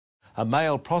A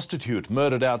male prostitute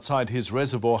murdered outside his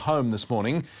reservoir home this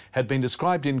morning had been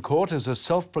described in court as a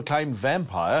self-proclaimed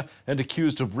vampire and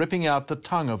accused of ripping out the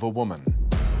tongue of a woman.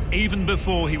 Even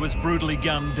before he was brutally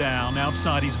gunned down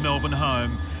outside his Melbourne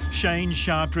home, Shane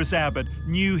Chartres-Abbott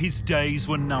knew his days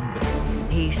were numbered.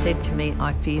 He said to me,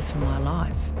 "I fear for my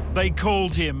life." They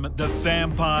called him the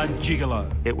Vampire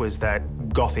Gigolo. It was that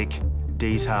gothic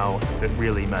detail that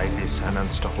really made this an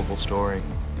unstoppable story.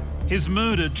 His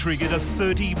murder triggered a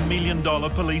 $30 million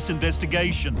police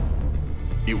investigation.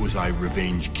 It was a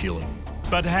revenge killing.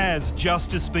 But has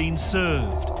justice been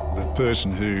served? The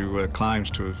person who claims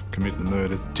to have committed the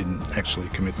murder didn't actually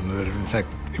commit the murder. In fact,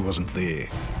 he wasn't there.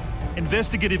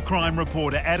 Investigative crime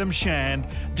reporter Adam Shand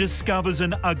discovers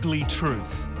an ugly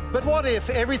truth. But what if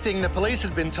everything the police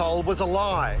had been told was a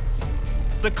lie?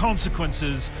 The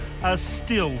consequences are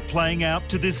still playing out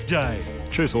to this day.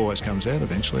 Truth always comes out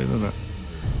eventually, doesn't it?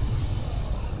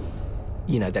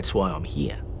 You know, that's why I'm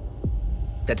here.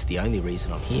 That's the only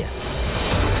reason I'm here.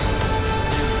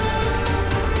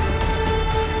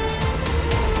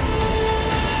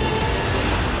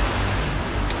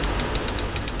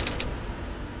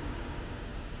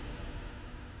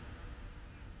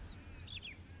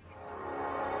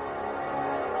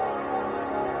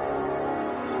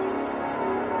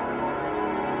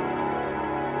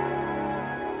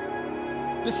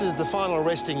 This is the final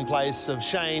resting place of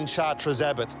Shane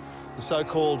Chartres-Abbott, the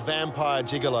so-called Vampire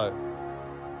Gigolo.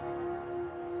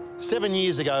 7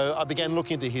 years ago, I began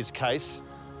looking into his case,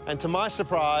 and to my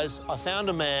surprise, I found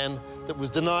a man that was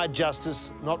denied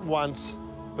justice not once,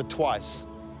 but twice.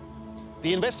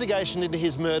 The investigation into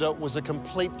his murder was a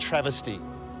complete travesty,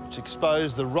 which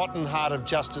exposed the rotten heart of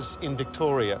justice in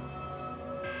Victoria.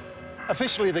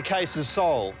 Officially, the case is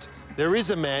solved. There is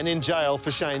a man in jail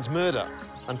for Shane's murder.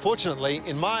 Unfortunately,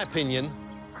 in my opinion,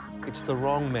 it's the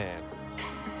wrong man.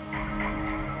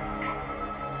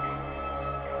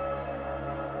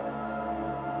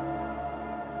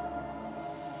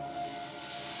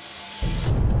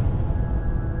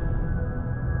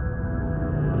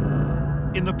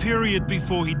 In the period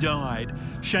before he died,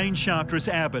 Shane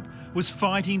Chartres-Abbott was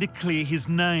fighting to clear his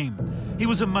name. He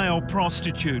was a male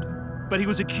prostitute, but he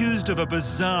was accused of a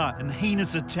bizarre and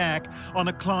heinous attack on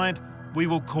a client we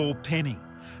will call Penny,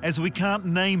 as we can't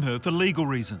name her for legal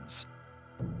reasons.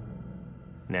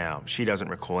 Now, she doesn't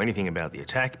recall anything about the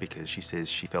attack because she says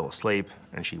she fell asleep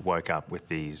and she woke up with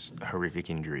these horrific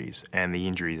injuries, and the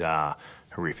injuries are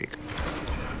horrific.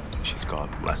 She's got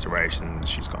lacerations,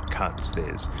 she's got cuts,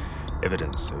 there's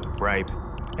evidence of rape,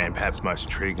 and perhaps most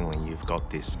intriguingly, you've got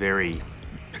this very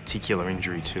particular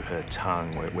injury to her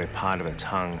tongue, where part of her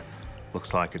tongue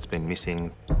looks like it's been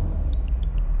missing.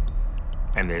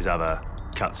 And there's other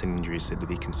cuts and injuries that would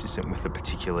be consistent with a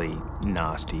particularly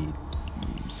nasty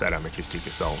sadomasochistic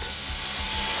assault.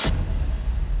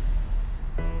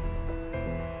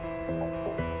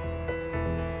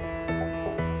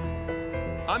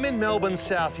 I'm in Melbourne's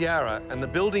South Yarra, and the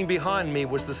building behind me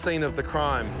was the scene of the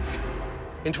crime.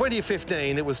 In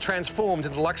 2015, it was transformed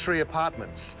into luxury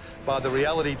apartments by the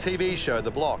reality TV show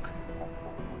The Block.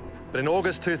 But in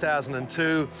August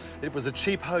 2002, it was a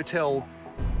cheap hotel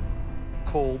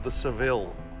called the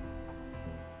Seville.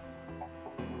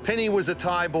 Penny was a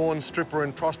Thai-born stripper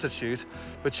and prostitute,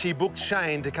 but she booked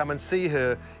Shane to come and see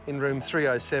her in room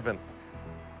 307.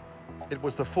 It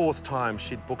was the 4th time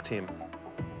she'd booked him.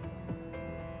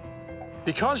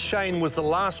 Because Shane was the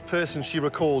last person she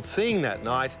recalled seeing that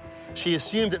night, she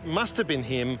assumed it must have been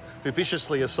him who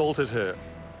viciously assaulted her.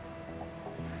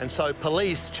 And so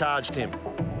police charged him.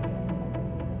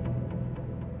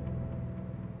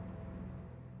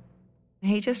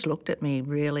 He just looked at me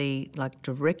really, like,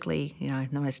 directly, you know,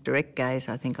 the most direct gaze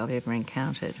I think I've ever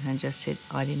encountered, and just said,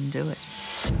 "I didn't do it."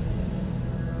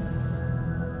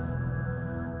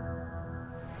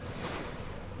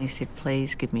 He said,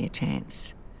 "Please give me a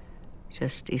chance."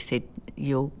 He said,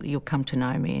 you'll come to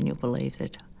know me and you'll believe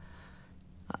that,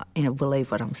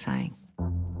 believe what I'm saying.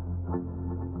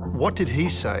 What did he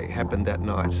say happened that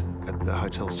night at the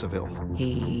Hotel Seville?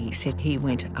 He said he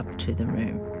went up to the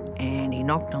room and he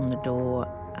knocked on the door.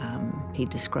 He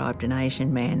described an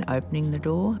Asian man opening the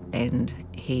door, and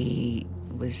he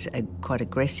was quite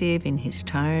aggressive in his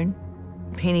tone.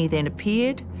 Penny then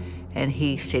appeared, and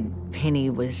he said Penny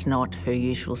was not her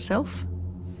usual self.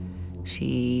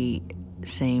 She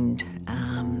seemed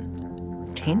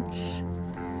tense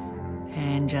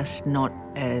and just not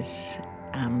as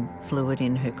fluid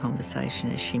in her conversation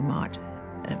as she might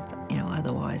have,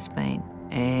 otherwise been.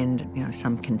 And,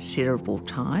 some considerable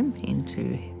time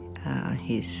into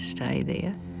his stay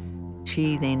there,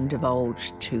 she then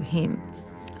divulged to him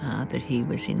that he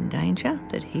was in danger,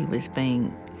 that he was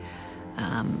being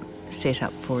set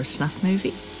up for a snuff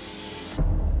movie.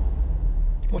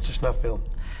 What's a snuff film?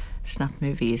 Snuff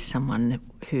movie is someone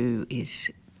who is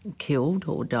killed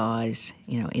or dies,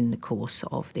 you know, in the course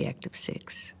of the act of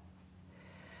sex.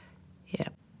 Yeah.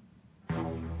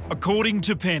 According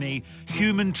to Penny,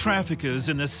 human traffickers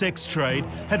in the sex trade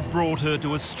had brought her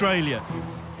to Australia.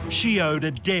 She owed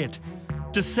a debt.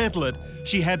 To settle it,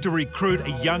 she had to recruit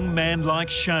a young man like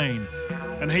Shane,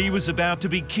 and he was about to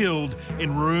be killed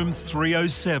in room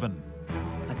 307.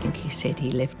 I think he said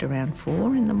he left around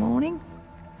 4 in the morning.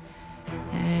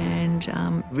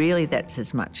 And really that's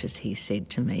as much as he said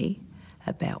to me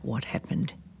about what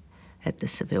happened at the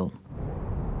Seville.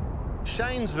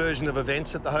 Shane's version of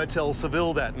events at the Hotel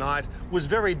Seville that night was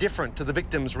very different to the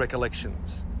victim's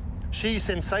recollections. She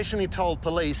sensationally told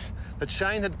police that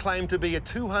Shane had claimed to be a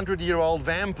 200-year-old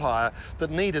vampire that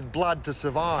needed blood to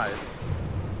survive.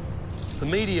 The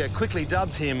media quickly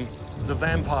dubbed him the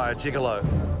vampire gigolo.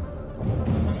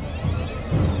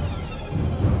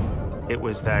 It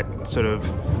was that sort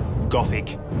of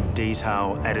gothic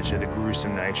detail added to the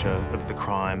gruesome nature of the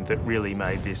crime that really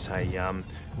made this an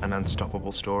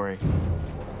unstoppable story.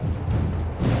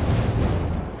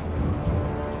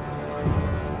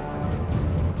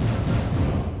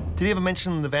 Did he ever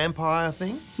mention the vampire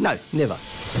thing? No, never.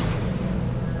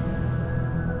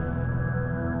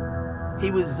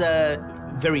 He was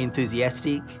very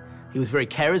enthusiastic. He was very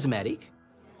charismatic.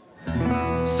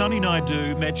 Sonny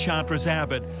Naidoo met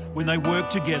Chartres-Abbott when they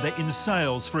worked together in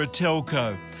sales for a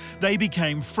telco. They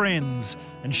became friends,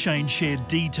 and Shane shared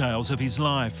details of his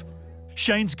life.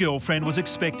 Shane's girlfriend was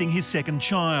expecting his second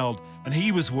child, and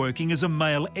he was working as a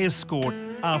male escort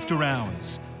after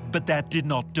hours. But that did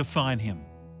not define him.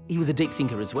 He was a deep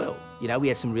thinker as well. You know, we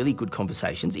had some really good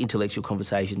conversations, intellectual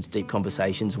conversations, deep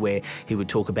conversations, where he would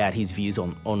talk about his views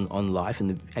on life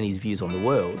and his views on the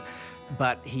world.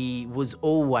 But he was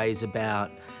always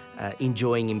about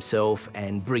enjoying himself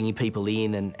and bringing people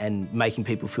in and making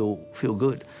people feel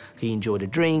good. He enjoyed a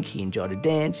drink, he enjoyed a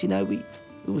dance, you know,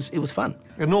 it was fun.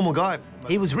 A normal guy.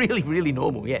 He was really, really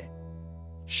normal, yeah.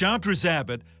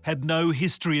 Chartres-Abbott had no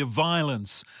history of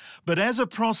violence, but as a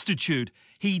prostitute,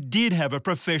 he did have a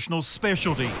professional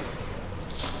specialty.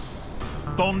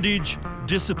 Bondage,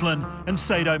 discipline and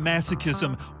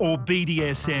sadomasochism, or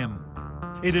BDSM.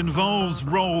 It involves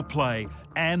role play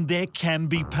and there can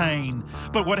be pain.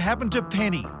 But what happened to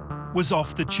Penny was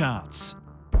off the charts.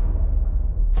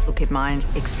 Look, in my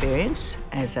experience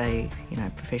as a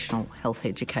professional health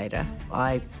educator,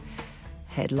 I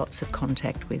had lots of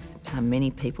contact with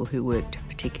many people who worked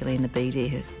particularly in the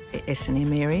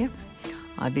BDSM area.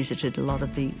 I visited a lot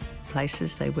of the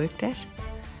places they worked at,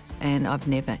 and I've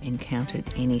never encountered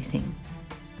anything,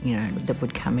 that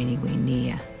would come anywhere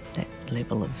near that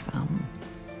level of,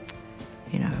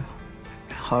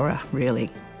 horror, really.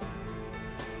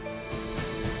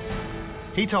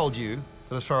 He told you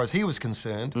that as far as he was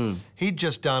concerned, he'd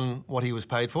just done what he was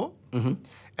paid for, and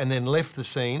then left the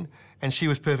scene, and she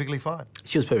was perfectly fine.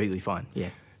 She was perfectly fine, yeah.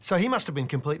 So he must have been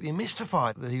completely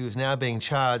mystified that he was now being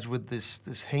charged with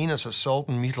this heinous assault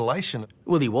and mutilation.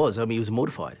 Well, he was. I mean, he was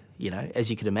mortified, as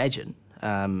you could imagine.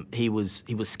 He was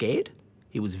scared.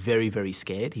 He was very, very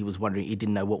scared. He was wondering, he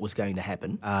didn't know what was going to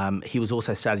happen. He was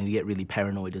also starting to get really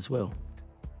paranoid as well.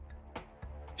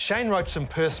 Shane wrote some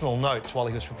personal notes while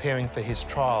he was preparing for his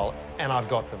trial, and I've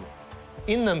got them.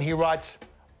 In them, he writes,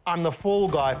 "I'm the fall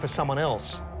guy for someone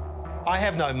else. I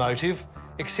have no motive,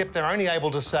 except they're only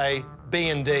able to say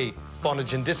B&D,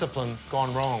 bondage and discipline,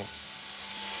 gone wrong.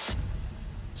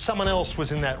 Someone else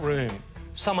was in that room.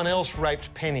 Someone else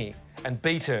raped Penny and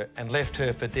beat her and left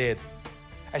her for dead."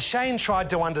 As Shane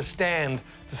tried to understand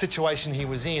the situation he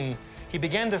was in, he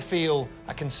began to feel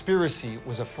a conspiracy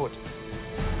was afoot.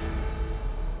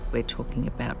 We're talking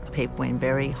about people in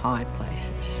very high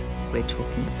places. We're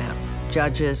talking about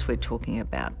judges, we're talking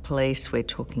about police, we're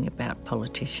talking about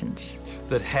politicians.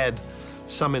 That had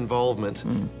some involvement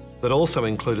that also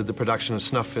included the production of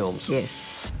snuff films.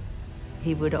 Yes.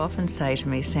 He would often say to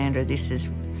me, "Sandra, this is,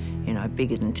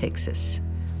 bigger than Texas.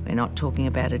 We're not talking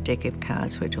about a deck of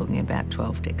cards, we're talking about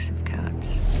 12 decks of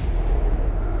cards."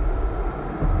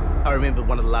 I remember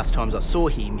one of the last times I saw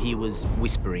him, he was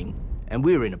whispering, and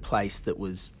we were in a place there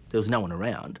was no one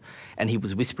around, and he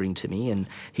was whispering to me, and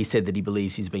he said that he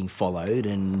believes he's being followed,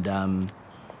 and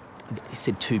he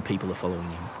said 2 people are following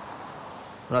him.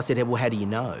 And I said, "Well, how do you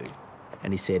know?"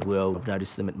 And he said, "Well, I've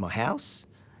noticed them at my house,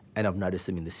 and I've noticed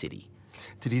them in the city."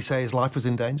 Did he say his life was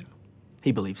in danger?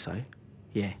 He believed so,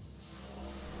 yeah.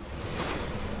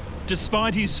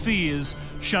 Despite his fears,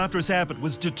 Chartres-Abbott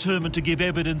was determined to give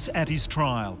evidence at his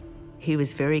trial. He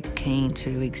was very keen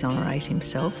to exonerate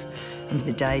himself, and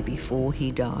the day before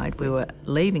he died, we were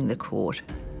leaving the court.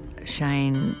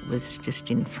 Shane was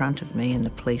just in front of me and the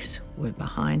police were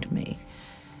behind me,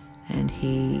 and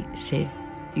he said,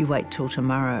 "You wait till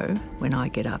tomorrow when I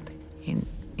get up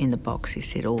in the box." He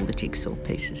said all the jigsaw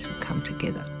pieces will come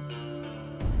together.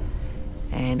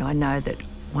 And I know that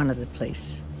one of the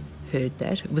police heard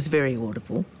that. It was very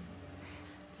audible.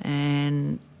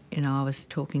 And, you know, I was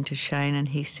talking to Shane and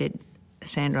he said,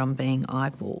 "Sandra, I'm being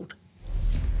eyeballed."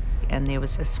 And there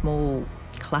was a small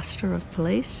cluster of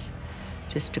police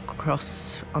just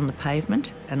across on the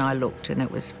pavement, and I looked and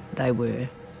they were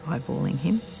eyeballing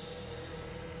him.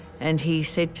 And he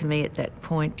said to me at that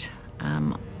point,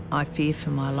 "I fear for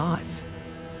my life."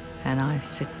 And I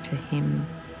said to him,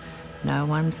 "No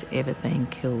one's ever been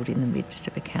killed in the midst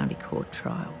of a county court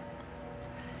trial.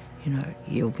 You know,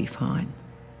 you'll be fine."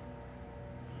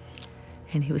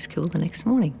 And he was killed the next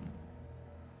morning.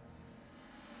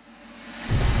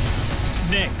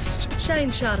 Next. Shane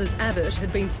Chartres-Abbott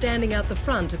had been standing out the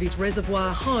front of his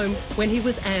reservoir home when he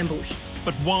was ambushed.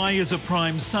 But why is a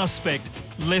prime suspect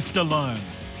left alone?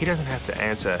 He doesn't have to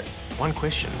answer one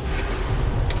question.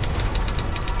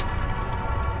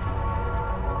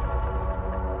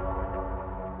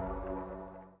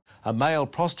 A male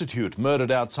prostitute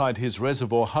murdered outside his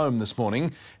reservoir home this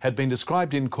morning had been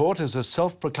described in court as a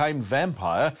self-proclaimed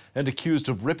vampire and accused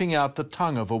of ripping out the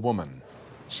tongue of a woman.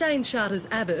 Shane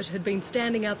Chartres-Abbott had been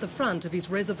standing out the front of his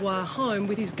reservoir home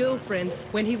with his girlfriend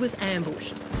when he was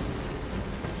ambushed.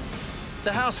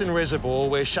 The house in Reservoir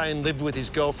where Shane lived with his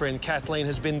girlfriend Kathleen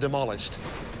has been demolished.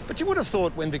 But you would have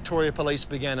thought when Victoria Police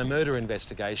began a murder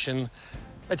investigation,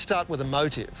 they'd start with a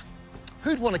motive.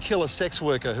 Who'd want to kill a sex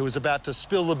worker who was about to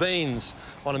spill the beans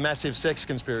on a massive sex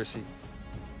conspiracy?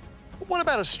 What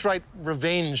about a straight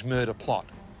revenge murder plot?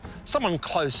 Someone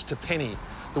close to Penny,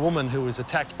 the woman who was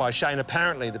attacked by Shane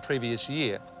apparently the previous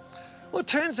year. Well, it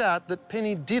turns out that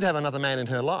Penny did have another man in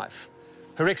her life,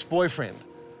 her ex-boyfriend,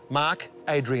 Mark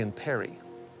Adrian Perry.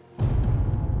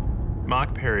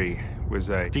 Mark Perry was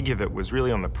a figure that was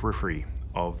really on the periphery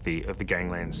of the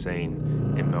gangland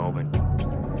scene in Melbourne.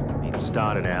 It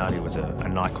started out, he was a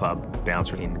nightclub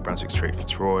bouncer in Brunswick Street,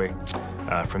 Fitzroy.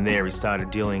 From there, he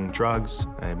started dealing drugs.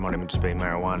 It might have just been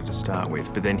marijuana to start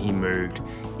with, but then he moved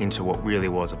into what really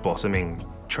was a blossoming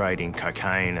trade in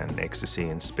cocaine and ecstasy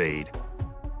and speed.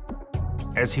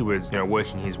 As he was,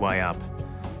 working his way up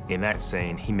in that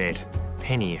scene, he met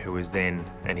Penny, who was then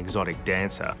an exotic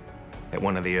dancer at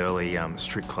one of the early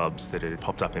strip clubs that had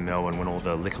popped up in Melbourne when all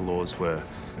the liquor laws were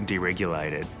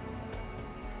deregulated.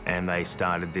 And they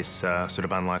started this sort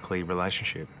of unlikely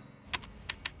relationship.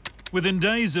 Within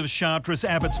days of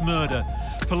Chartres-Abbott's murder,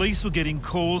 police were getting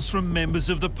calls from members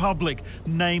of the public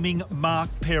naming Mark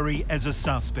Perry as a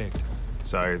suspect.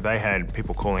 So they had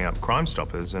people calling up Crime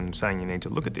Stoppers and saying, "You need to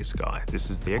look at this guy. This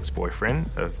is the ex-boyfriend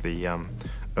of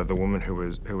the woman who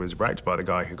was raped by the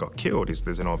guy who got killed.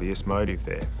 There's an obvious motive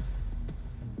there."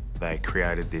 They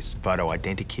created this photo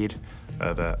identikit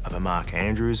of a Mark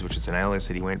Andrews, which is an alias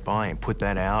that he went by, and put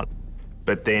that out.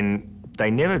 But then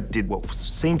they never did what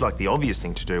seemed like the obvious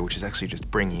thing to do, which is actually just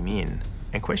bring him in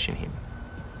and question him.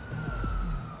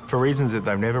 For reasons that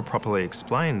they've never properly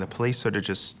explained, the police sort of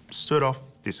just stood off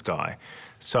this guy.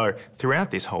 So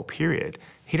throughout this whole period,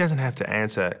 he doesn't have to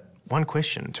answer one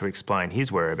question to explain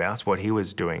his whereabouts, what he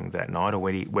was doing that night, or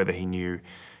whether he knew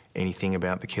anything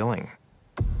about the killing.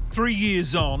 3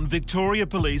 years on, Victoria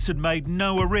Police had made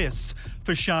no arrests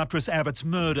for Chartres-Abbott's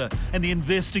murder, and the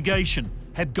investigation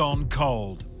had gone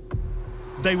cold.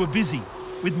 They were busy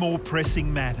with more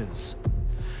pressing matters.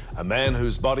 A man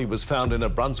whose body was found in a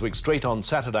Brunswick street on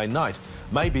Saturday night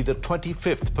may be the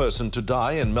 25th person to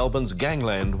die in Melbourne's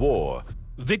gangland war.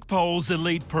 VicPol's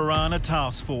elite Piranha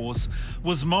Task Force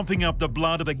was mopping up the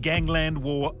blood of the gangland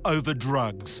war over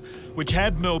drugs, which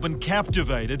had Melbourne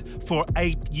captivated for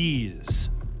 8 years.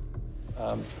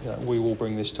 We will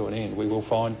bring this to an end. We will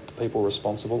find people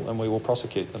responsible and we will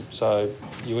prosecute them. So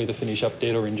you either finish up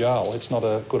dead or in jail. It's not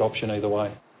a good option either way.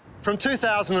 From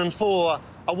 2004,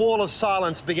 a wall of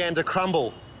silence began to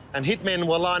crumble and hitmen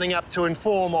were lining up to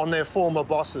inform on their former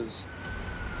bosses.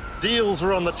 Deals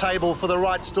were on the table for the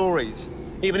right stories,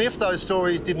 even if those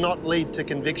stories did not lead to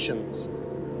convictions.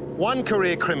 One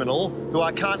career criminal, who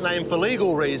I can't name for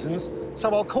legal reasons, so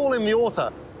I'll call him the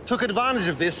author, took advantage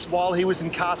of this while he was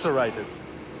incarcerated.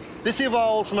 This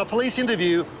evolved from a police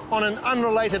interview on an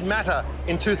unrelated matter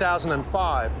in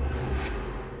 2005.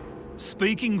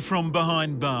 Speaking from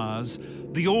behind bars,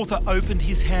 the author opened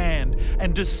his hand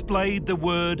and displayed the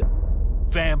word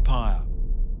vampire.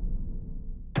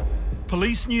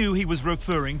 Police knew he was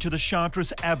referring to the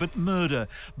Chartres-Abbott murder,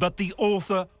 but the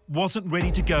author wasn't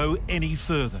ready to go any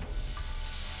further.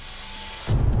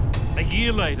 A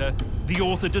year later, the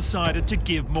author decided to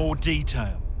give more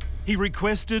detail. He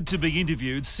requested to be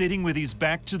interviewed sitting with his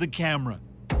back to the camera.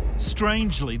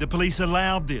 Strangely, the police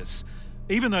allowed this,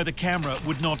 even though the camera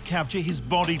would not capture his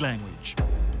body language.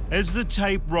 As the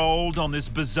tape rolled on this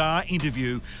bizarre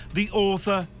interview, the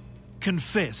author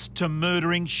confessed to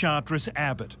murdering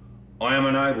Chartres-Abbott. I am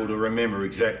unable to remember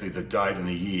exactly the date and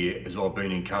the year, as I've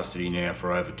been in custody now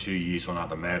for over 2 years on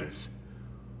other matters.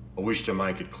 I wish to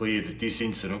make it clear that this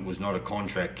incident was not a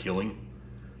contract killing.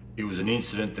 It was an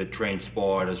incident that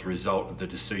transpired as a result of the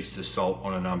deceased's assault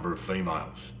on a number of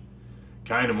females. It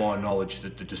came to my knowledge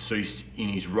that the deceased, in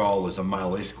his role as a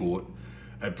male escort,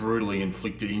 had brutally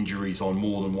inflicted injuries on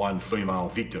more than one female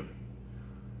victim.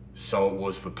 So it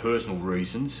was, for personal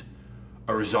reasons,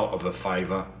 a result of a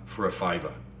favour for a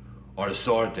favour. I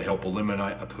decided to help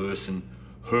eliminate a person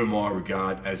whom I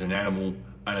regard as an animal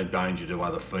and a danger to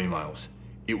other females.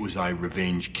 It was a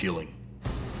revenge killing.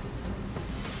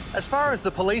 As far as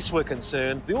the police were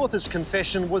concerned, the author's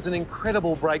confession was an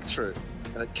incredible breakthrough,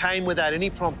 and it came without any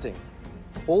prompting.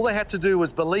 All they had to do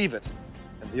was believe it,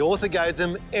 and the author gave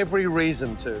them every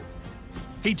reason to.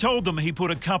 He told them he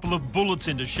put a couple of bullets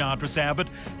into Chartres-Abbott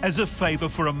as a favour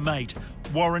for a mate,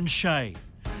 Warren Shea.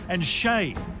 And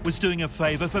Shea was doing a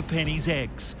favour for Penny's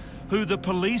ex, who the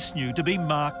police knew to be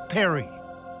Mark Perry.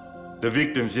 The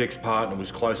victim's ex-partner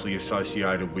was closely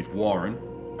associated with Warren,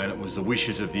 and it was the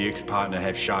wishes of the ex-partner to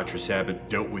have Chartres-Abbott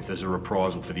dealt with as a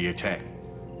reprisal for the attack.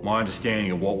 My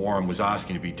understanding of what Warren was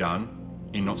asking to be done,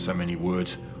 in not so many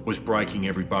words, was breaking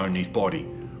every bone in his body,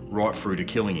 right through to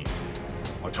killing him.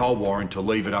 I told Warren to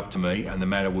leave it up to me and the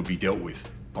matter would be dealt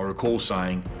with. I recall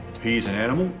saying, "He is an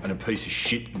animal and a piece of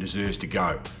shit and deserves to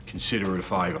go. Consider it a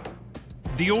favour."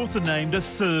 The author named a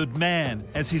third man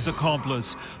as his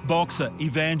accomplice, boxer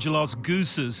Evangelos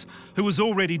Goussis, who was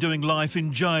already doing life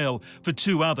in jail for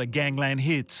 2 other gangland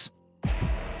hits.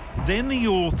 Then the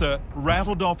author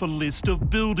rattled off a list of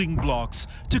building blocks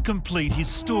to complete his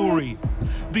story.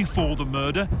 Before the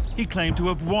murder, he claimed to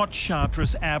have watched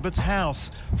Chartres-Abbott's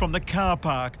house from the car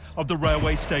park of the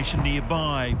railway station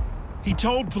nearby. He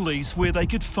told police where they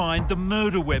could find the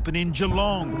murder weapon in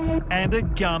Geelong, and a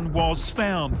gun was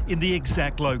found in the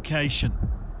exact location.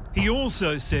 He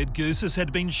also said Goussis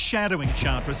had been shadowing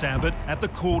Chartres-Abbott at the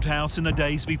courthouse in the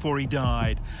days before he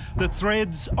died. The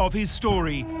threads of his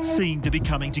story seemed to be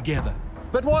coming together.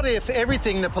 But what if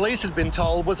everything the police had been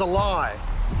told was a lie?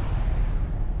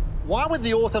 Why would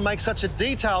the author make such a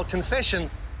detailed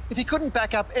confession if he couldn't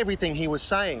back up everything he was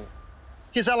saying?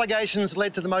 His allegations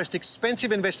led to the most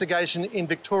expensive investigation in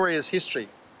Victoria's history.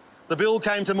 The bill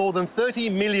came to more than $30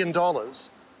 million.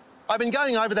 I've been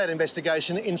going over that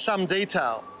investigation in some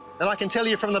detail, and I can tell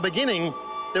you from the beginning,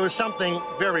 there was something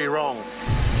very wrong.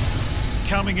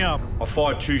 Coming up, I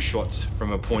fired 2 shots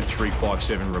from a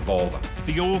 .357 revolver.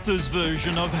 the author's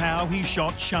version of how he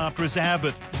shot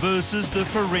Chartres-Abbott versus the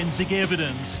forensic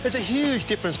evidence. There's a huge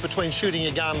difference between shooting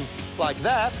a gun like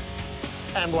that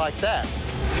and like that.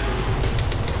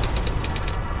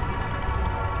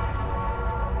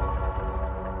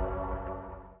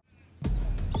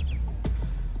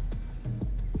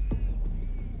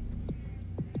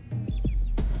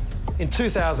 In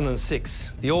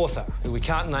 2006, the author, who we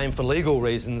can't name for legal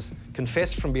reasons,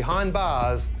 confessed from behind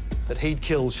bars that he'd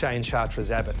killed Shane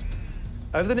Chartres-Abbott.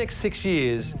 Over the next 6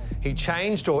 years, he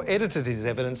changed or edited his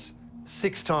evidence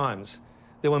 6 times.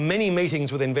 There were many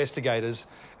meetings with investigators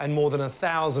and more than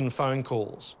 1,000 phone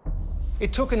calls.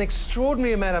 It took an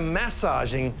extraordinary amount of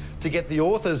massaging to get the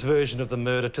author's version of the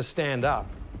murder to stand up.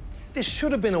 This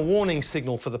should have been a warning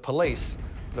signal for the police,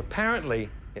 but apparently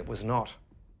it was not.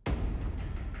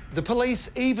 The police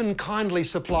even kindly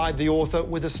supplied the author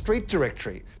with a street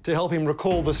directory to help him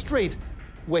recall the street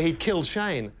where he'd killed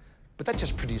Shane, but that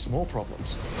just produced more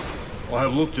problems. I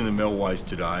have looked in the Melways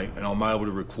today and I'm able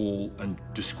to recall and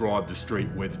describe the street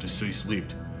where the deceased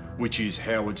lived, which is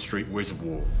Howard Street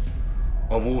Reservoir.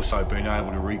 I've also been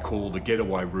able to recall the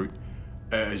getaway route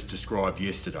as described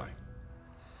yesterday.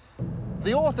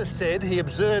 The author said he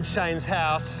observed Shane's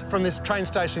house from this train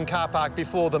station car park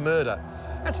before the murder.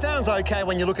 That sounds okay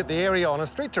when you look at the area on a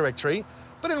street directory,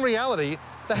 but in reality,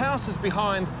 the house is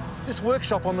behind this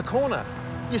workshop on the corner.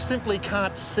 You simply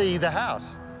can't see the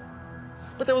house.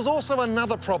 But there was also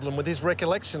another problem with his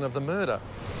recollection of the murder.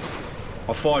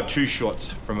 I fired 2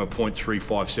 shots from a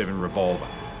 .357 revolver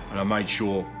and I made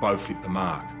sure both hit the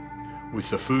mark. With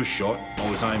the first shot, I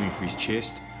was aiming for his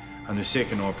chest, and the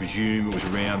second, I presume, it was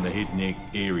around the head and neck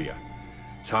area.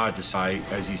 It's hard to say,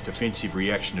 as his defensive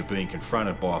reaction to being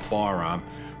confronted by a firearm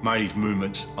made his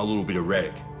movements a little bit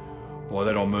erratic. By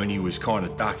that I mean he was kind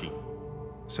of ducking.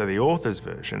 So the author's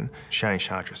version, Shane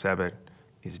Chartres-Abbott,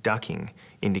 is ducking,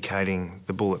 indicating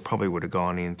the bullet probably would have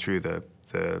gone in through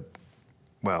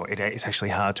well, it's actually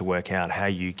hard to work out how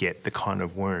you get the kind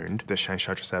of wound that Shane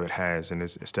Chartres-Abbott has and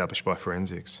is established by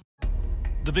forensics.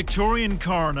 The Victorian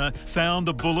coroner found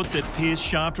the bullet that pierced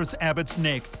Chartres-Abbott's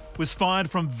neck was fired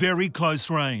from very close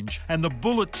range, and the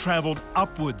bullet travelled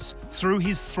upwards through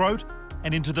his throat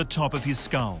and into the top of his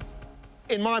skull.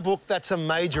 In my book, that's a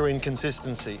major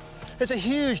inconsistency. There's a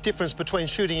huge difference between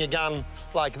shooting a gun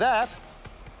like that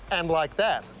and like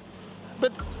that.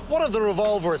 But what of the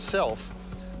revolver itself?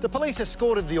 The police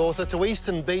escorted the author to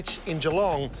Eastern Beach in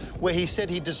Geelong, where he said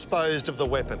he disposed of the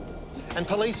weapon. And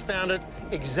police found it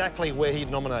exactly where he'd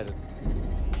nominated.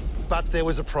 But there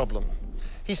was a problem.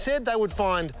 He said they would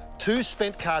find 2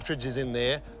 spent cartridges in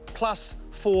there, plus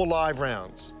 4 live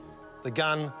rounds. The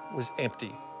gun was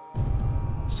empty.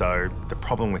 So the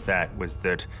problem with that was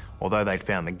that although they'd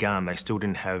found the gun, they still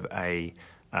didn't have a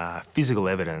physical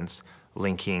evidence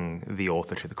linking the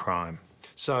author to the crime.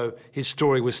 So his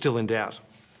story was still in doubt.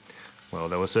 Well,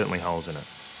 there were certainly holes in it.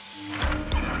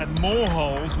 And more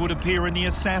holes would appear in the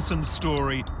assassin's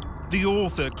story. The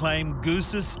author claimed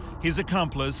Goosis, his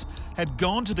accomplice, had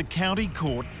gone to the county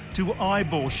court to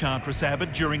eyeball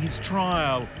Chartres-Abbott during his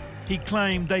trial. He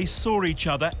claimed they saw each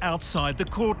other outside the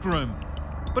courtroom.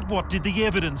 But what did the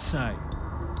evidence say?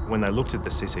 When they looked at the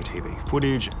CCTV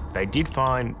footage, they did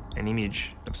find an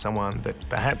image of someone that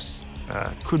perhaps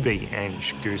could be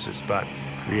Ange Goosis, but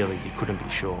really you couldn't be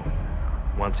sure.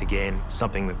 Once again,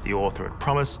 something that the author had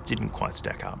promised didn't quite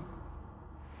stack up.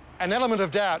 An element of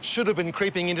doubt should have been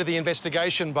creeping into the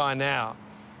investigation by now.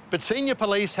 But senior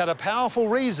police had a powerful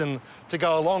reason to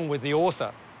go along with the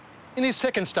author. In his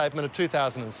second statement of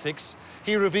 2006,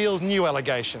 he revealed new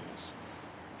allegations.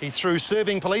 He threw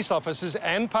serving police officers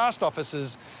and past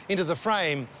officers into the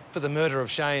frame for the murder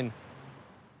of Shane.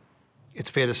 It's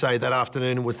fair to say that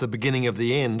afternoon was the beginning of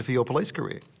the end for your police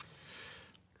career.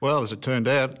 Well, as it turned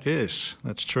out, yes,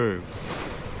 that's true.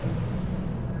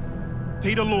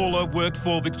 Peter Lawler worked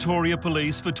for Victoria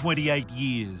Police for 28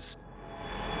 years.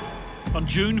 On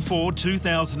June 4,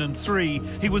 2003,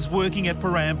 he was working at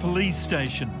Param Police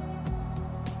Station.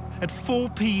 At 4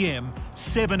 p.m,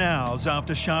 7 hours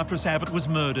after Chartres-Abbott was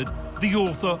murdered, the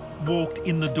author walked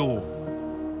in the door.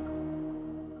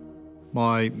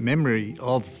 My memory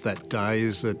of that day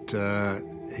is that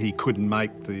he couldn't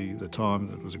make the time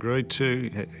that was agreed to.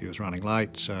 He was running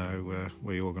late, so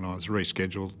we organised,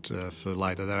 rescheduled for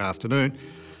later that afternoon.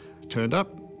 Turned up,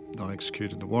 I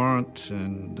executed the warrant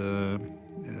and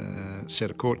set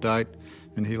a court date,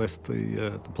 and he left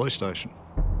the police station.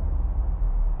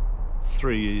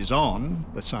 3 years on,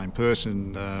 the same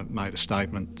person made a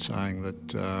statement saying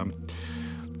that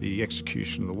the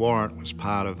execution of the warrant was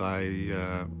part of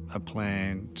a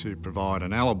plan to provide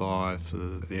an alibi for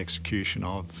the execution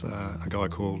of a guy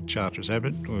called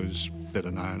Chartres-Abbott, who was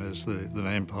better known as the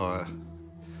Vampire.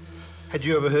 Had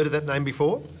you ever heard of that name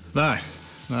before? No.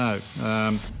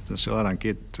 So I don't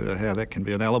get how that can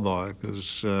be an alibi,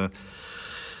 because the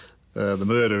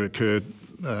murder occurred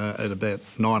at about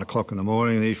 9 o'clock in the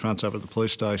morning, and he fronts up at the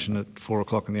police station at 4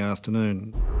 o'clock in the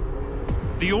afternoon.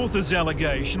 The author's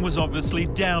allegation was obviously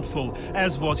doubtful,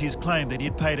 as was his claim that he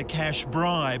had paid a cash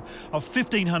bribe of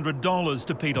 $1,500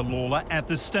 to Peter Lawler at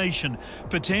the station,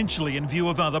 potentially in view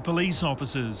of other police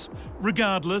officers.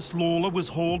 Regardless, Lawler was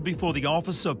hauled before the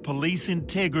Office of Police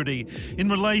Integrity in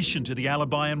relation to the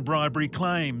alibi and bribery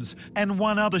claims, and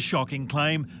one other shocking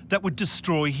claim that would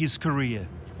destroy his career.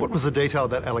 What was the detail of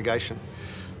that allegation?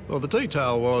 Well, the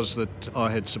detail was that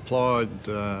I had supplied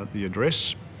the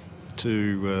address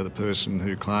to the person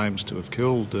who claims to have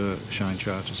killed Shane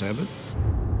Chartres-Abbott.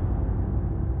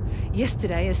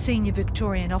 Yesterday, a senior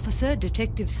Victorian officer,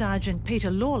 Detective Sergeant Peter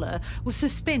Lawler, was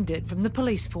suspended from the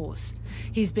police force.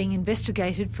 He's being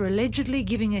investigated for allegedly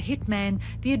giving a hitman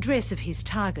the address of his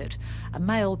target, a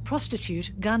male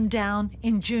prostitute gunned down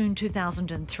in June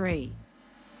 2003.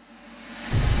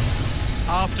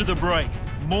 After the break,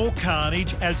 more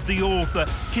carnage as the author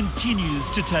continues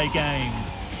to take aim.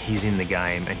 He's in the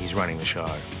game and he's running the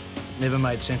show. Never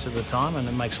made sense at the time, and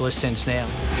it makes less sense now.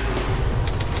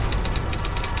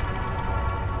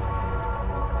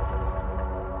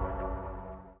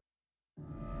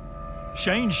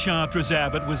 Shane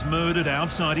Chartres-Abbott was murdered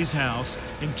outside his house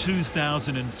in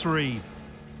 2003.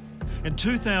 In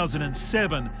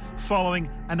 2007, following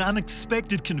an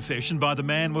unexpected confession by the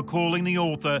man we're calling the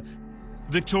author,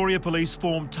 Victoria Police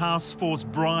formed Task Force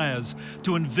Briars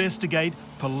to investigate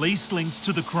police links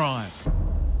to the crime.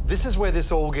 This is where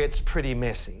this all gets pretty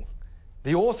messy.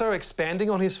 The author, expanding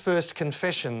on his first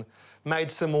confession,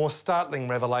 made some more startling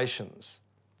revelations.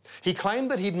 He claimed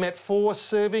that he'd met 4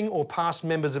 serving or past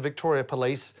members of Victoria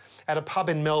Police at a pub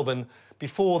in Melbourne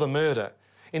before the murder.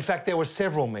 In fact, there were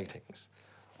several meetings.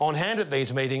 On hand at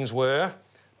these meetings were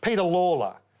Peter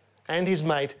Lawler and his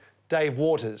mate Dave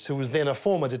Waters, who was then a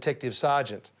former detective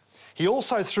sergeant. He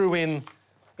also threw in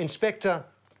Inspector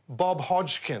Bob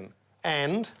Hodgkin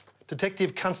and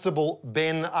Detective Constable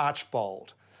Ben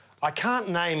Archbold. I can't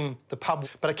name the pub,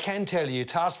 but I can tell you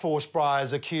Task Force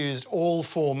Briars accused all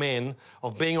 4 men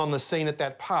of being on the scene at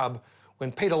that pub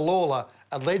when Peter Lawler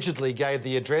allegedly gave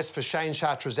the address for Shane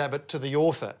Chartres-Abbott to the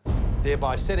author,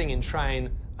 thereby setting in train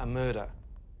a murder.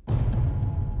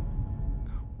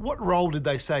 What role did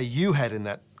they say you had in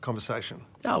that conversation?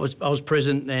 I was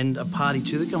present and a party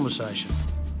to the conversation.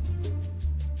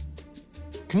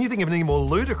 Can you think of anything more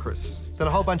ludicrous than a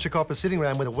whole bunch of coppers sitting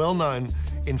around with a well-known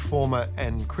informer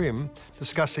and crim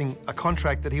discussing a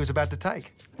contract that he was about to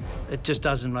take? It just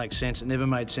doesn't make sense. It never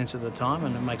made sense at the time,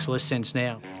 and it makes less sense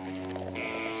now.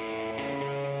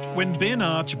 When Ben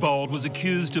Archbold was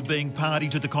accused of being party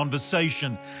to the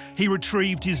conversation, he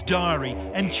retrieved his diary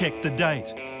and checked the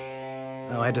date.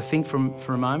 I had to think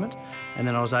for a moment, and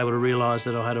then I was able to realise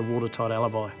that I had a watertight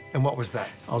alibi. And what was that?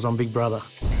 I was on Big Brother.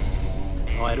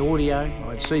 I had audio,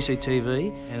 I had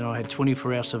CCTV, and I had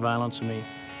 24-hour surveillance of me.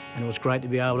 And it was great to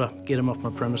be able to get them off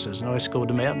my premises. And I escorted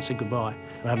them out and said goodbye.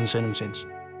 I haven't seen them since.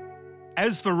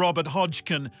 As for Robert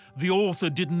Hodgkin, the author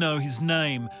didn't know his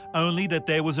name, only that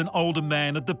there was an older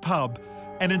man at the pub,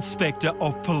 an inspector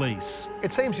of police.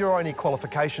 It seems your only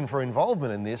qualification for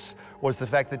involvement in this was the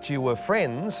fact that you were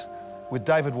friends with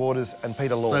David Waters and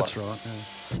Peter Lawler. That's right,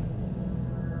 yeah.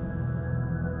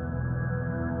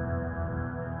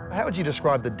 How would you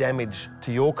describe the damage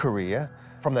to your career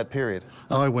from that period?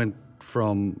 I went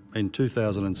from, in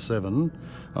 2007,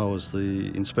 I was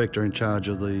the inspector in charge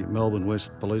of the Melbourne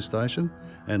West Police Station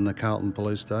and the Carlton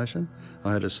Police Station.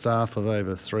 I had a staff of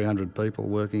over 300 people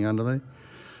working under me.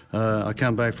 I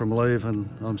come back from leave and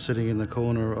I'm sitting in the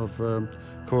corner of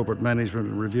Corporate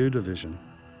Management and Review Division.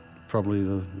 Probably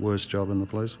the worst job in the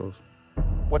police force.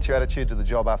 What's your attitude to the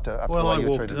job after the way you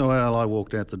were treated? Well, I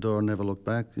walked out the door and never looked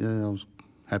back. Yeah, I was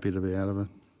happy to be out of it.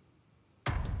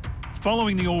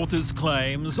 Following the author's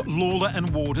claims, Lawler and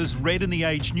Waters read in the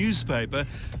Age newspaper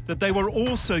that they were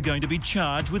also going to be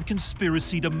charged with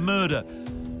conspiracy to murder,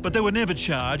 but they were never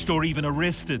charged or even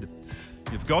arrested.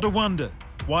 You've got to wonder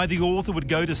why the author would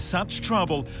go to such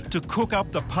trouble to cook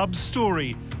up the pub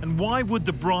story, and why would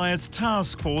the Briars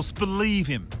task force believe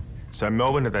him? So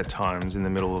Melbourne at that time was in the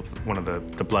middle of one of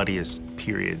the bloodiest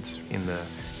periods in the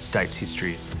state's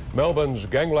history. Melbourne's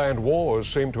gangland wars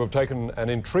seem to have taken an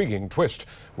intriguing twist,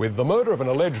 with the murder of an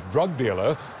alleged drug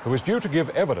dealer who is due to give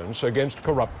evidence against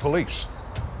corrupt police.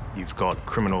 You've got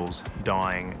criminals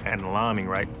dying at an alarming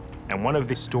rate, and one of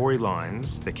the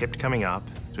storylines that kept coming up,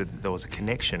 there was a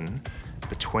connection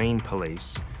between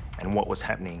police and what was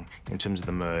happening in terms of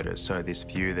the murder. So this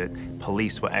view that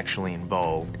police were actually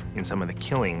involved in some of the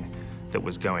killing that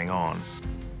was going on.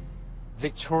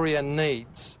 Victoria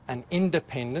needs an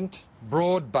independent,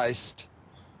 broad-based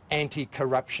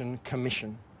anti-corruption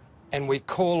commission, and we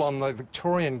call on the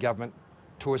Victorian government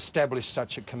to establish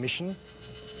such a commission.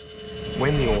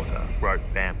 When the author wrote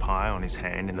vampire on his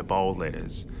hand in the bold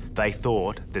letters, they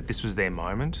thought that this was their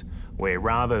moment where,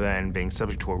 rather than being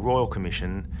subject to a royal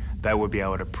commission, they would be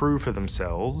able to prove for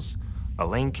themselves a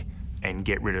link and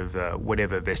get rid of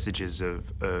whatever vestiges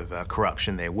of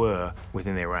corruption there were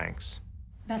within their ranks.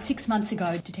 About 6 months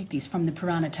ago, detectives from the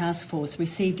Piranha Task Force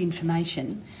received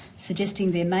information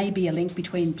suggesting there may be a link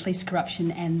between police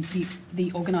corruption and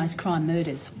the organised crime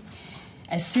murders.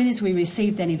 As soon as we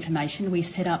received that information, we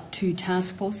set up 2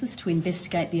 task forces to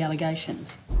investigate the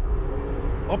allegations.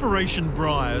 Operation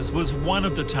Briars was one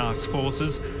of the task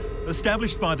forces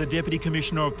established by the Deputy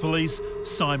Commissioner of Police,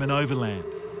 Simon Overland.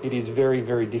 It is very,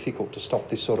 very difficult to stop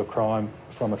this sort of crime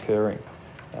from occurring.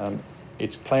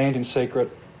 It's planned in secret,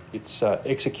 it's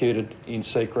executed in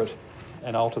secret,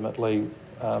 and ultimately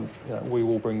we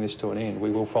will bring this to an end.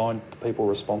 We will find the people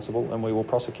responsible and we will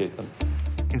prosecute them.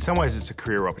 In some ways, it's a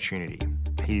career opportunity.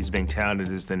 He's been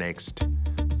touted as the next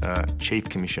Chief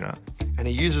Commissioner. And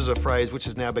he uses a phrase which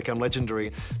has now become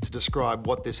legendary to describe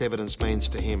what this evidence means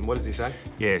to him. What does he say?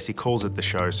 Yes, he calls it the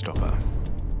showstopper.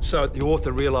 So the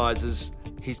author realises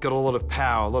he's got a lot of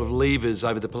power, a lot of levers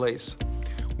over the police.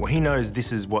 Well, he knows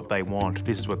this is what they want,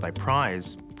 this is what they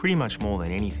prize, pretty much more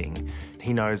than anything.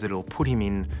 He knows that it'll put him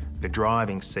in the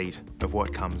driving seat of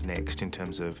what comes next in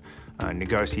terms of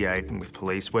negotiating with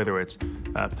police, whether it's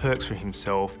perks for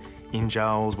himself in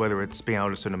jails, whether it's being able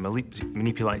to sort of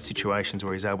manipulate situations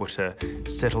where he's able to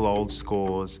settle old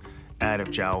scores out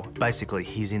of jail. Basically,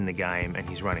 he's in the game and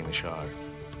he's running the show.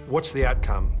 What's the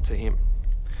outcome to him?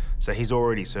 So he's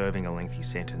already serving a lengthy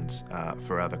sentence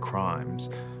for other crimes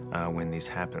when this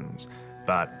happens.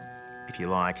 But if you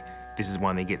like, this is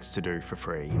one he gets to do for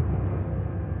free.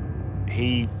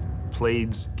 He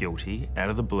pleads guilty out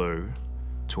of the blue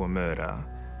to a murder,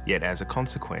 yet as a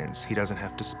consequence, he doesn't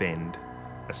have to spend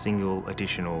a single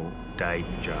additional day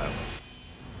in jail.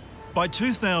 By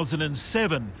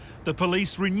 2007, the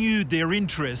police renewed their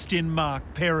interest in Mark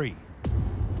Perry.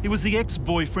 He was the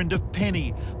ex-boyfriend of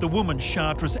Penny, the woman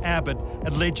Chartres-Abbott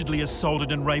allegedly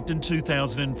assaulted and raped in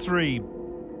 2003.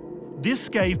 This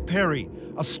gave Perry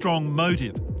a strong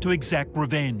motive to exact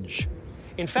revenge.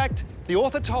 In fact, the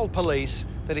author told police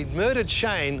that he'd murdered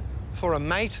Shane for a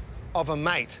mate of a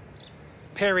mate,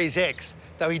 Perry's ex,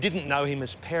 though he didn't know him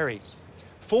as Perry.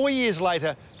 4 years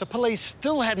later, the police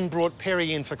still hadn't brought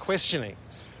Perry in for questioning,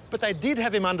 but they did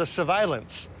have him under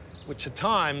surveillance, which at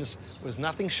times was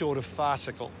nothing short of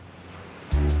farcical.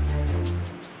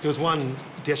 There was one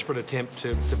desperate attempt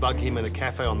to bug him at a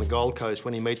cafe on the Gold Coast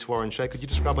when he meets Warren Shea. Could you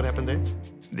describe what happened there?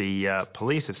 The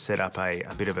police have set up a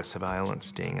bit of a surveillance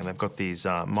sting, and they've got these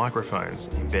microphones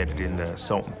embedded in the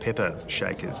salt and pepper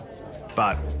shakers.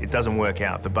 But it doesn't work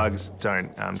out. The bugs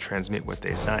don't transmit what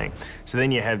they're saying. So then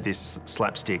you have this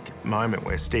slapstick moment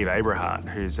where Steve Abrahart,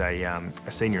 who's a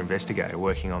senior investigator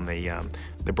working on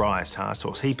the Bryce task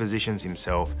force, he positions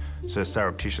himself sort of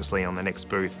surreptitiously on the next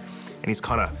booth, and he's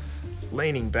kind of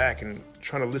leaning back and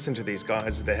trying to listen to these guys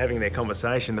as they're having their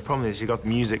conversation. The problem is you've got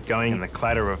music going and the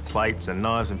clatter of plates and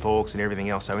knives and forks and everything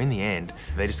else. So in the end,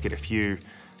 they just get a few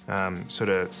sort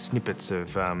of snippets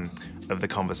of the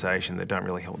conversation that don't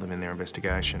really help them in their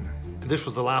investigation. This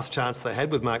was the last chance they had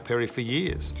with Mark Perry for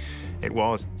years. It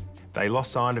was. They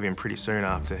lost sight of him pretty soon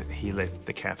after he left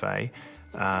the cafe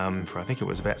for I think it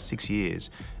was about 6 years,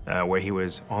 where he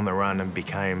was on the run and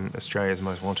became Australia's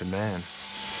most wanted man.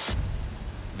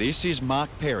 This is Mark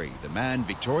Perry, the man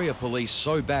Victoria Police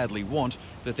so badly want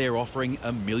that they're offering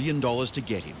 $1 million to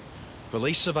get him.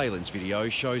 Police surveillance video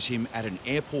shows him at an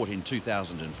airport in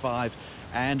 2005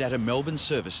 and at a Melbourne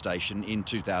service station in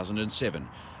 2007.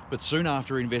 But soon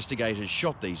after investigators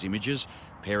shot these images,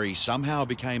 Perry somehow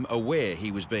became aware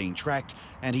he was being tracked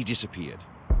and he disappeared.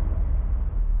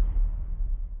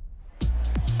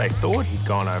 They thought he'd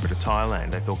gone over to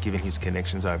Thailand. They thought, given his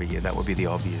connections over here, that would be the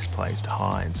obvious place to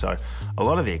hide. So a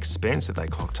lot of the expense that they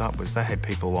clocked up was they had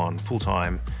people on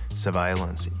full-time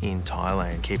surveillance in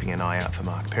Thailand, keeping an eye out for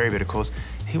Mark Perry, but of course,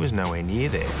 he was nowhere near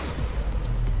there.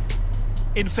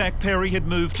 In fact, Perry had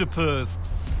moved to Perth,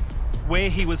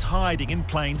 where he was hiding in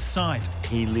plain sight.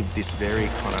 He lived this very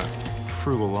kind of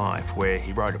frugal life where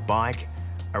he rode a bike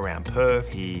around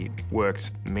Perth, he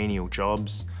worked menial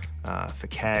jobs for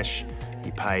cash,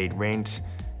 he paid rent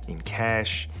in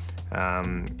cash,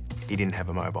 he didn't have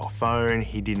a mobile phone,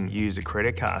 he didn't use a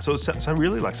credit card. So it's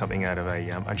really like something out of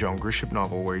a John Grisham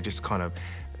novel where he just kind of,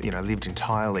 you know, lived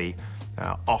entirely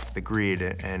off the grid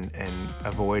and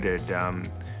avoided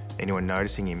anyone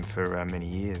noticing him for many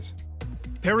years.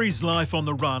 Perry's life on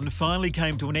the run finally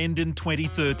came to an end in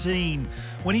 2013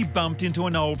 when he bumped into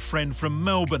an old friend from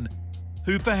Melbourne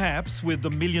who perhaps, with the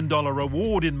 $1 million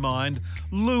award in mind,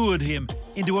 lured him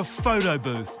into a photo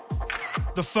booth.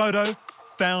 The photo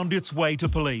found its way to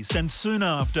police, and soon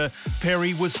after,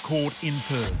 Perry was caught in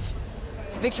Perth.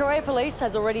 Victoria Police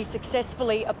has already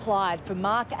successfully applied for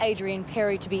Mark Adrian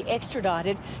Perry to be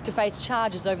extradited to face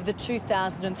charges over the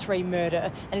 2003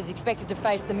 murder and is expected to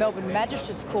face the Melbourne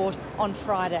Magistrates Court on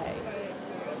Friday.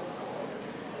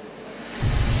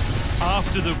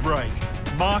 After the break,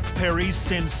 Mark Perry's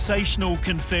sensational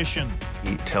confession.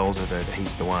 He tells her that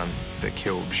he's the one that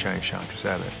killed Shane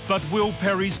Chartres-Abbott. But will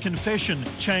Perry's confession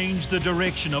change the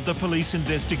direction of the police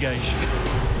investigation?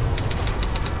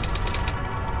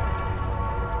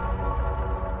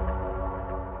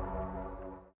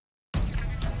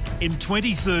 In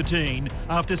 2013,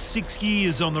 after 6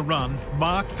 years on the run,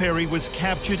 Mark Perry was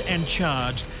captured and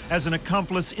charged as an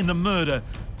accomplice in the murder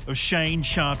of Shane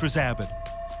Chartres-Abbott.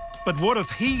 But what if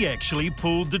he actually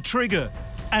pulled the trigger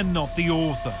and not the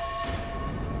author?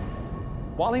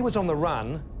 While he was on the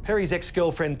run, Perry's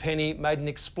ex-girlfriend Penny made an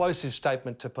explosive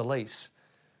statement to police.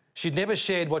 She'd never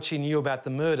shared what she knew about the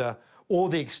murder or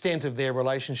the extent of their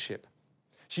relationship.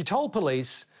 She told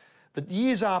police that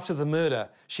years after the murder,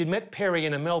 she'd met Perry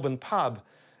in a Melbourne pub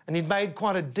and he'd made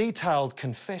quite a detailed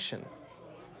confession.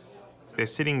 They're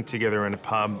sitting together in a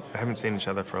pub, they haven't seen each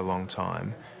other for a long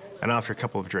time, and after a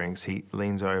couple of drinks, he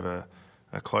leans over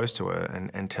close to her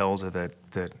and tells her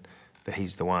that that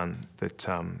he's the one that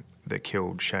that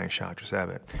killed Shane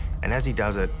Chartres-Abbott. And as he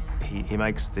does it, he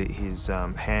makes his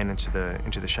hand into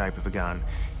the shape of a gun.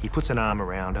 He puts an arm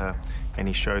around her and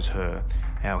he shows her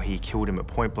how he killed him at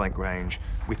point-blank range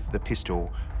with the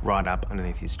pistol right up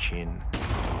underneath his chin.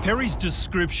 Perry's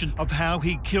description of how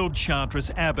he killed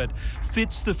Chartres-Abbott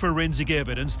fits the forensic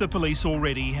evidence the police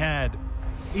already had.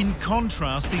 In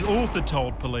contrast, the author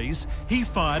told police he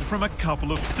fired from a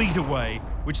couple of feet away,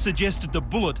 which suggested the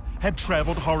bullet had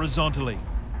travelled horizontally.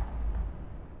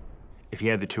 If you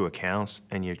have the two accounts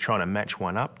and you're trying to match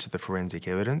one up to the forensic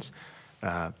evidence,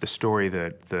 the story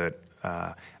that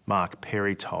Mark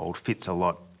Perry told fits a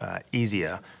lot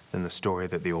easier than the story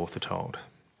that the author told.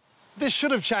 This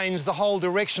should have changed the whole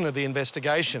direction of the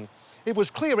investigation. It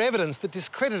was clear evidence that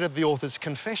discredited the author's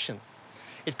confession.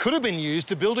 It could have been used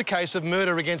to build a case of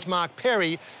murder against Mark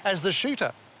Perry as the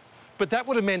shooter, but that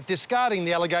would have meant discarding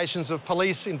the allegations of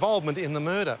police involvement in the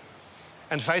murder.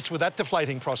 And faced with that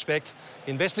deflating prospect,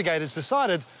 investigators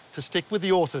decided to stick with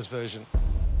the author's version.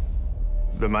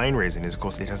 The main reason is, of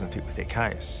course, it doesn't fit with their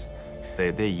case.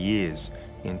 They're years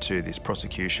into this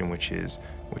prosecution, which is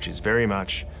very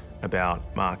much about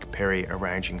Mark Perry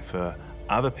arranging for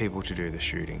other people to do the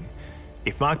shooting.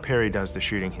 If Mark Perry does the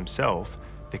shooting himself,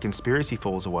 the conspiracy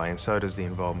falls away and so does the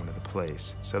involvement of the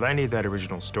police. So they need that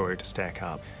original story to stack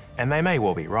up. And they may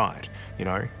well be right. You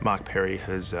know, Mark Perry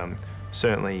has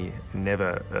certainly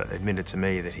never admitted to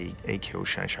me that he killed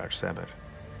Shane Chartres-Abbott.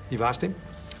 You've asked him?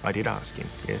 I did ask him,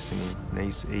 yes,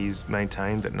 and he's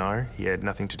maintained that no, he had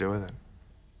nothing to do with it.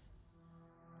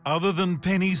 Other than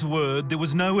Penny's word, there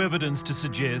was no evidence to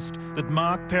suggest that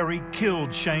Mark Perry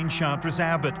killed Shane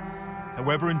Chartres-Abbott.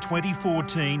 However, in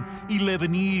 2014,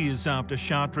 11 years after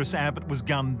Chartres-Abbott was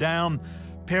gunned down,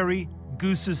 Perry,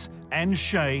 Goosis and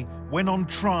Shea went on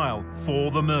trial for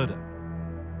the murder.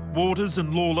 Waters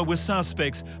and Lawler were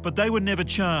suspects, but they were never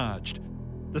charged.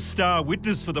 The star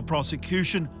witness for the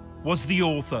prosecution was the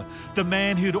author, the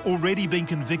man who'd already been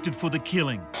convicted for the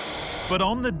killing. But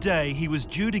on the day he was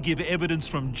due to give evidence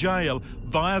from jail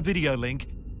via video link,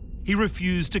 he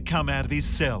refused to come out of his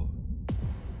cell.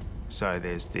 So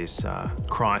there's this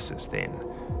crisis then.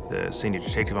 The senior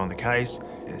detective on the case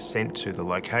is sent to the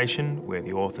location where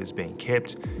the author's being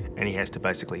kept, and he has to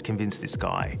basically convince this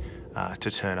guy to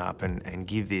turn up and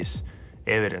give this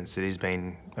evidence that he's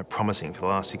been promising for the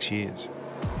last 6 years.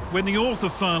 When the author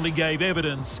finally gave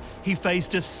evidence, he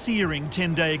faced a searing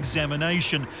 10-day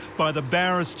examination by the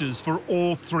barristers for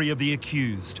all three of the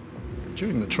accused.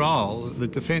 During the trial, the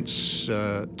defence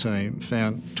team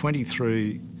found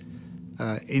 23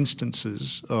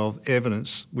 instances of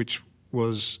evidence which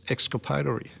was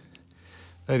exculpatory.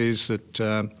 That is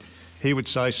that he would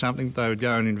say something, they would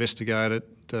go and investigate it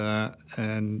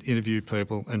and interview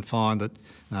people and find that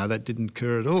no, that didn't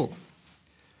occur at all.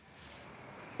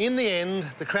 In the end,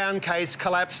 the Crown case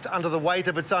collapsed under the weight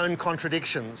of its own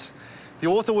contradictions. The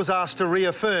author was asked to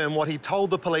reaffirm what he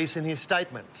told the police in his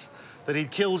statements, that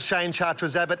he'd killed Shane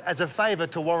Chartres-Abbott as a favour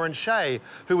to Warren Shea,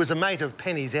 who was a mate of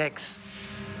Penny's ex.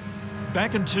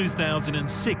 Back in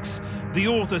 2006, the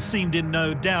author seemed in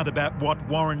no doubt about what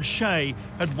Warren Shea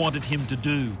had wanted him to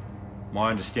do. My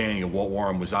understanding of what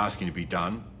Warren was asking to be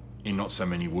done, in not so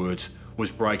many words,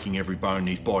 was breaking every bone in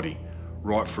his body,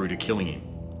 right through to killing him.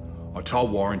 I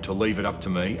told Warren to leave it up to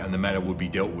me and the matter would be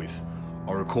dealt with.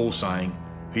 I recall saying,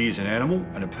 he is an animal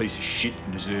and a piece of shit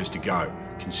and deserves to go.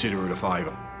 Consider it a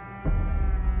favour.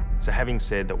 So having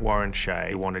said that Warren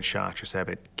Shea wanted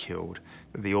Chartres-Abbott killed,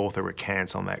 the author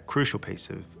recants on that crucial piece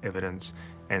of evidence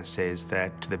and says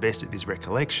that, to the best of his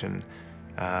recollection,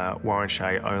 Warren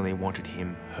Shea only wanted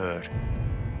him hurt.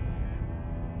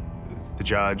 The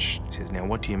judge says, now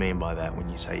what do you mean by that when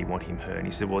you say you want him hurt? And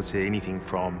he said, well, it's anything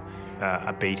from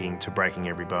a beating to breaking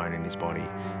every bone in his body,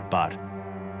 but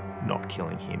not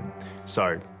killing him.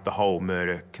 So the whole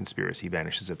murder conspiracy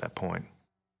vanishes at that point.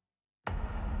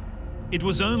 It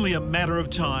was only a matter of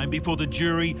time before the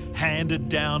jury handed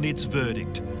down its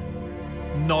verdict.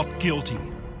 Not guilty.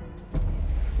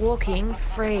 Walking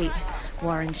free.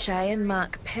 Warren Shea and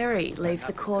Mark Perry leave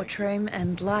the courtroom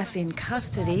and life in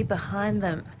custody behind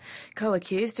them.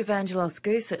 Co-accused Evangelos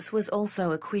Goosis was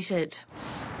also acquitted.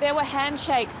 There were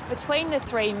handshakes between the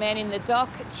three men in the dock,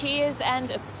 cheers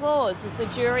and applause as the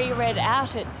jury read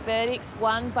out its verdicts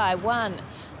one by one.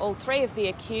 All three of the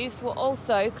accused were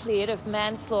also cleared of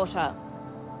manslaughter.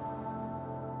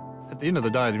 At the end of the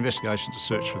day, the investigation's a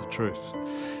search for the truth.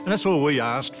 And that's all we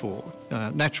asked for,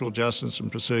 natural justice and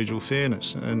procedural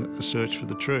fairness and a search for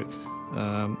the truth.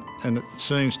 And it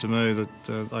seems to me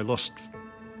that they lost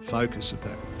focus of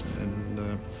that.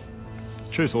 And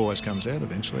truth always comes out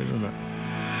eventually, doesn't it?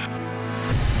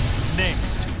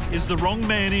 Next is the wrong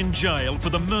man in jail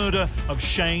for the murder of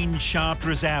Shane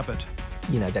Chartres-Abbott.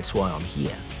 You know, that's why I'm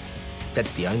here. That's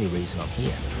the only reason I'm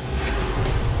here.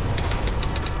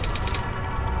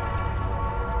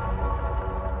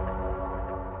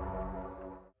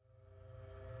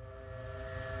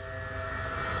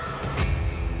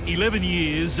 "11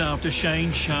 years after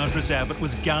Shane Chartres-Abbott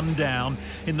was gunned down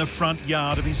in the front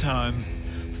yard of his home,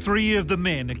 3 of the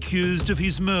men accused of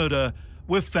his murder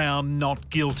were found not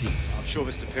guilty. I'm sure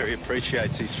Mr. Perry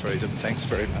appreciates his freedom. Thanks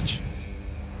very much.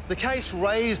 The case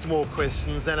raised more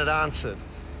questions than it answered.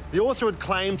 The author had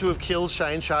claimed to have killed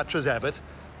Shane Chartres-Abbott,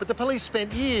 but the police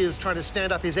spent years trying to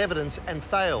stand up his evidence and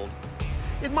failed.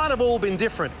 It might have all been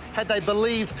different had they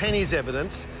believed Penny's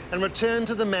evidence and returned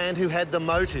to the man who had the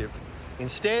motive.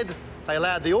 Instead, they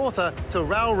allowed the author to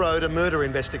railroad a murder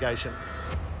investigation.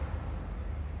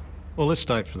 Well, let's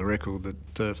state for the record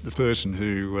that the person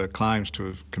who claims to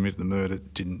have committed the murder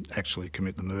didn't actually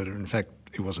commit the murder. In fact,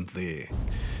 he wasn't there.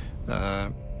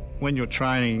 When you're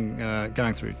training,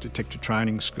 going through detective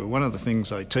training school, one of the things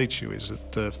they teach you is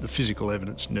that the physical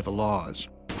evidence never lies.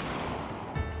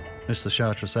 Mr.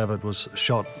 Chartres-Abbott was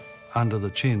shot under the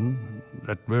chin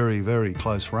at very, very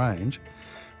close range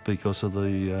because of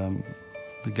the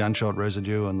gunshot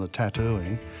residue and the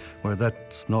tattooing, where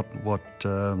that's not what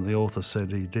the author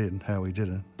said he did, how he did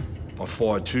it. I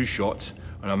fired 2 shots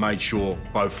and I made sure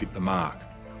both hit the mark.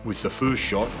 With the first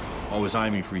shot, I was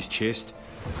aiming for his chest,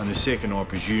 and the second, I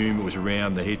presume, it was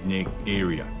around the head-neck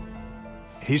area.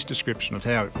 His description of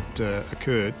how it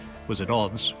occurred was at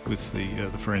odds with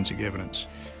the forensic evidence.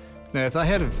 Now, if they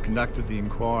had have conducted the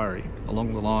inquiry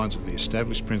along the lines of the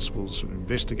established principles of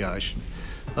investigation,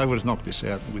 they would have knocked this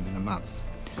out within a month.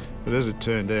 But as it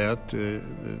turned out,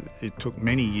 it took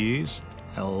many years,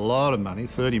 a lot of money,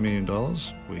 $30 million,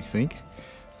 we think,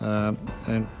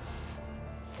 and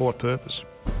for what purpose?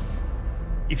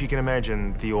 If you can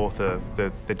imagine the author,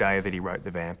 the day that he wrote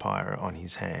The Vampire on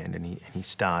his hand and he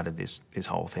started this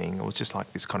whole thing, it was just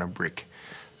like this kind of brick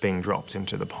being dropped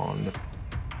into the pond.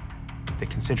 The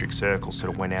concentric circles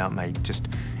sort of went out and they just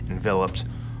enveloped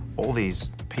all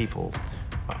these people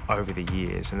over the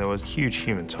years, and there was a huge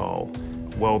human toll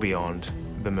well beyond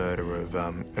the murder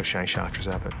of Shane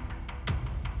Chartres-Abbott.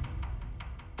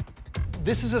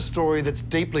 This is a story that's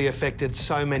deeply affected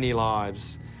so many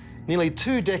lives. Nearly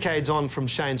 2 decades on from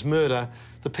Shane's murder,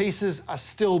 the pieces are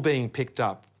still being picked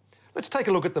up. Let's take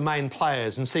a look at the main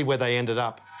players and see where they ended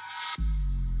up.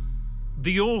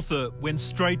 The author went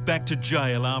straight back to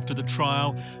jail after the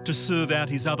trial to serve out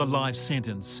his other life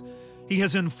sentence. He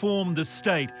has informed the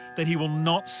state that he will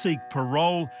not seek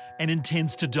parole and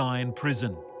intends to die in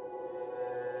prison.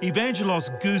 Evangelos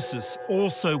Goussis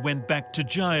also went back to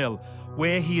jail,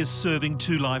 where he is serving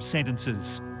 2 life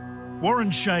sentences.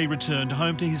 Warren Shea returned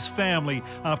home to his family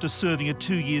after serving a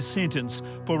 2-year sentence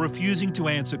for refusing to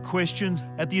answer questions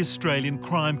at the Australian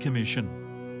Crime Commission.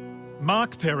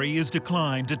 Mark Perry has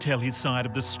declined to tell his side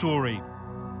of the story.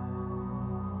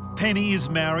 Penny is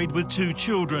married with 2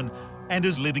 children and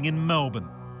is living in Melbourne.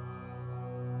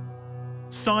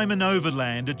 Simon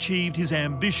Overland achieved his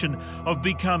ambition of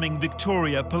becoming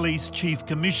Victoria Police Chief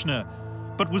Commissioner,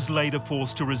 but was later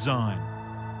forced to resign.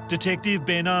 Detective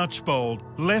Ben Archbold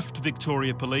left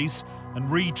Victoria Police and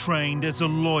retrained as a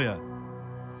lawyer.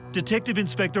 Detective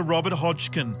Inspector Robert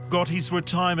Hodgkin got his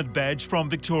retirement badge from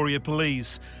Victoria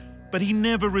Police, but he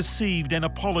never received an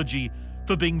apology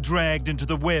for being dragged into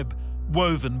the web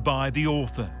woven by the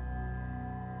author.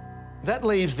 That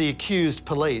leaves the accused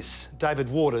police, David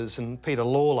Waters and Peter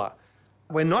Lawler.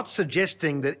 We're not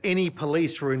suggesting that any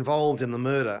police were involved in the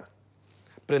murder,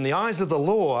 but in the eyes of the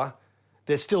law,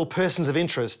 they're still persons of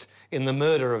interest in the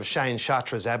murder of Shane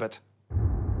Chartres-Abbott.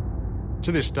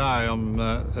 To this day, I'm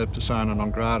a persona non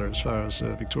grata as far as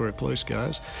Victoria Police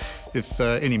goes. If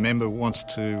any member wants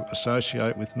to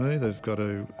associate with me, they've got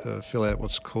to fill out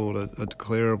what's called a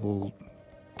declarable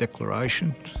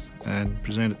declaration and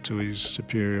present it to his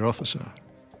superior officer.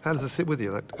 How does it sit with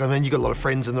you? I mean, you've got a lot of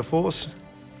friends in the force.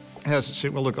 How does it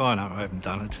sit? Well, look, I know I haven't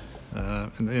done it.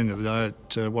 At the end of the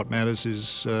day, what matters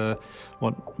is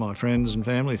what my friends and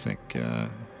family think.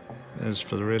 As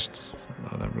for the rest,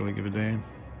 I don't really give a damn.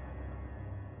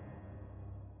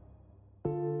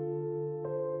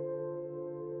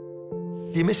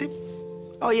 Do you miss him?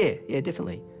 Oh, yeah,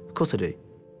 definitely. Of course I do.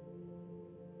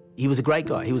 He was a great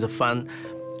guy. He was a fun,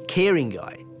 caring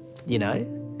guy, you know?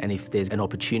 And if there's an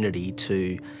opportunity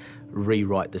to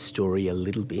rewrite the story a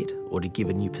little bit or to give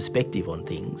a new perspective on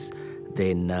things,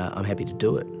 then I'm happy to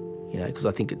do it, you know, because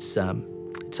I think it's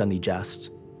only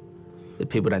just that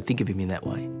people don't think of him in that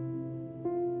way.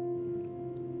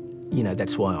 You know,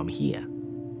 that's why I'm here.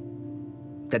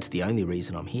 That's the only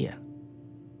reason I'm here.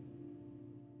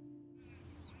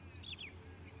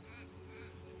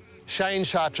 Shane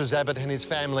Chartres-Abbott and his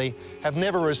family have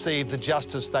never received the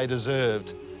justice they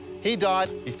deserved. He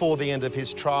died before the end of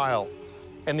his trial,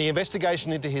 and the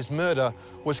investigation into his murder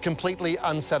was completely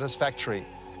unsatisfactory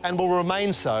and will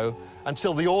remain so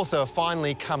until the author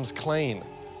finally comes clean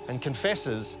and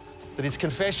confesses that his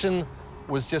confession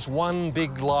was just one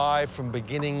big lie from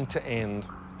beginning to end.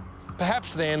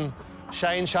 Perhaps then,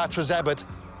 Shane Chartres-Abbott,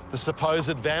 the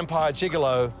supposed vampire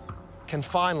gigolo, can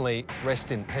finally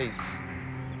rest in peace.